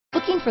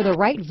Looking for the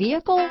right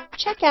vehicle?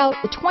 Check out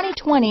the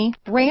 2020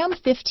 Ram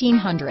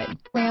 1500.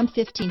 Ram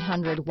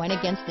 1500 went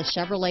against the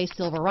Chevrolet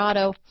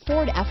Silverado,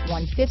 Ford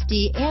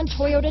F-150, and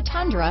Toyota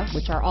Tundra,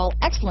 which are all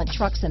excellent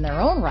trucks in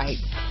their own right.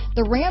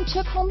 The Ram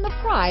took home the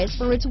prize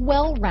for its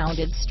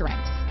well-rounded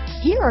strengths.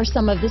 Here are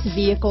some of this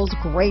vehicle's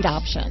great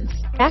options: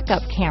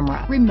 backup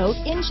camera, remote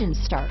engine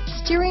start,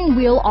 steering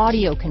wheel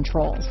audio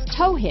controls,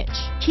 tow hitch,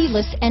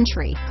 keyless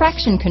entry,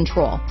 traction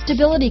control,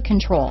 stability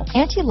control,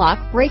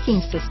 anti-lock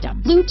braking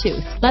system,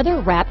 Bluetooth,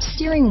 leather-wrapped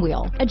steering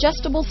wheel,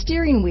 adjustable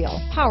steering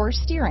wheel, power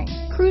steering,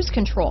 cruise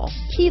control,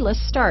 keyless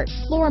start,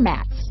 floor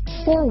mats,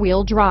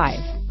 four-wheel drive,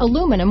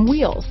 aluminum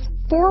wheels,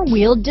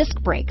 four-wheel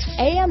disc brakes,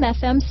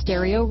 AM/FM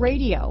stereo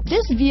radio.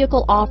 This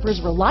vehicle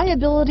offers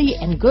reliability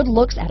and good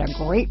looks at a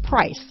great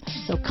price.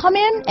 So come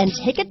in and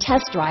take a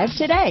test drive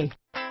today.